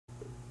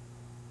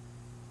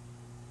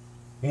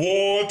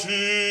What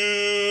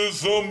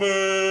is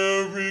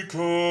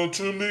America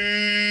to me?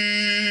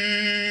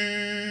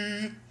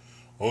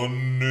 A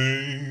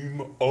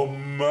name, a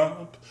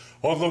map,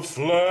 or the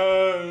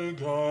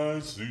flag I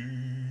see.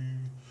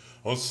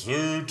 A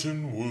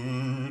certain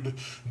word,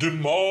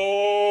 democracy.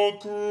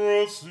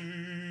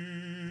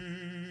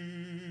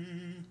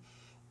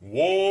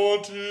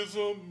 What is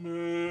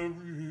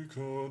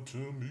America to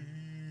me?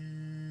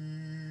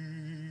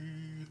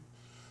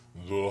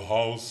 The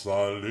house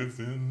I live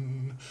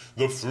in,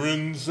 the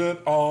friends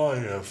that I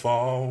have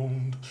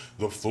found,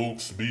 the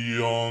folks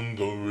beyond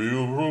the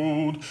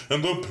railroad,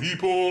 and the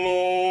people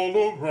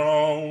all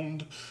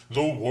around,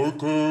 the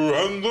worker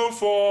and the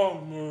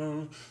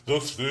farmer, the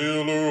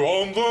sailor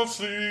on the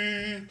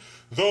sea,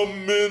 the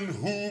men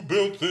who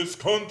built this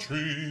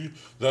country,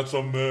 that's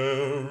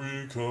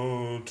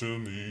America to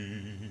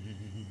me.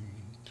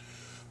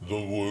 The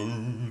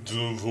words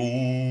of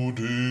old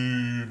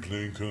Abe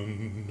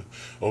Lincoln,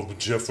 of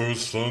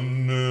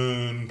Jefferson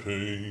and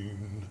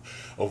Payne,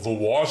 of the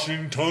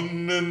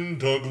Washington and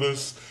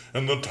Douglas,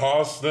 and the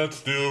toss that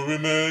still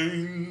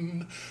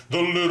remain,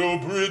 the little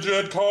bridge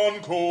at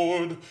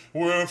Concord,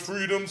 where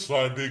freedom's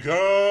fight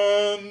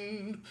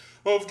began,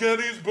 of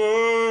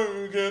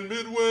Gettysburg and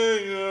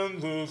Midway, and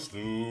the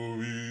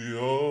story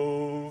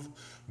of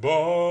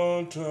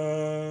Barton.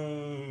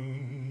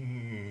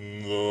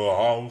 The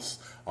house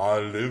I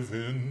live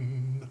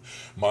in,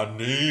 my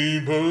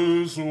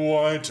neighbors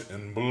white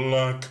and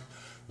black,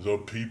 the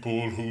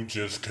people who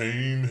just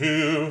came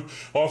here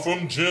are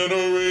from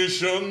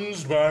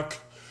generations back.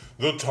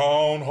 The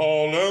town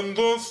hall and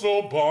the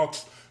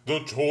soapbox,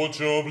 the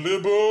torch of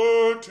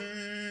liberty,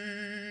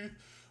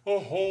 a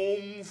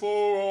home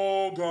for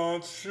all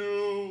God's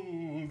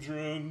children,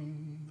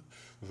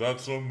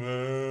 that's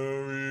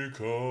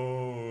America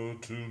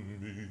to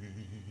me.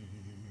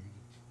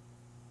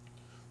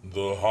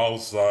 The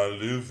house I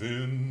live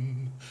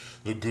in,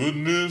 the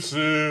goodness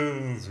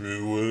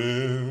everywhere,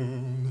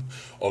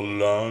 a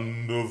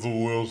land of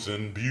wealth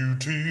and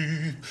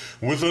beauty,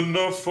 with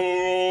enough for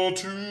all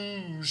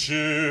to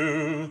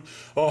share,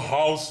 a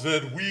house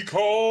that we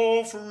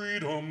call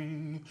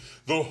freedom,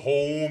 the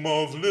home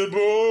of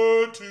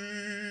liberty,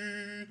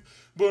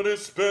 but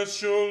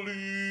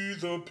especially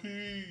the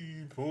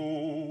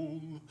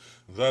people,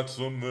 that's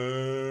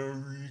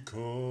America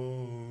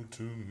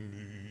to me.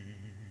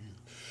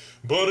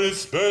 But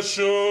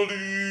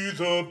especially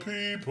the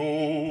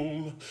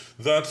people,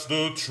 that's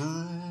the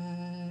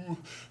true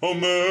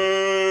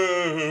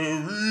America.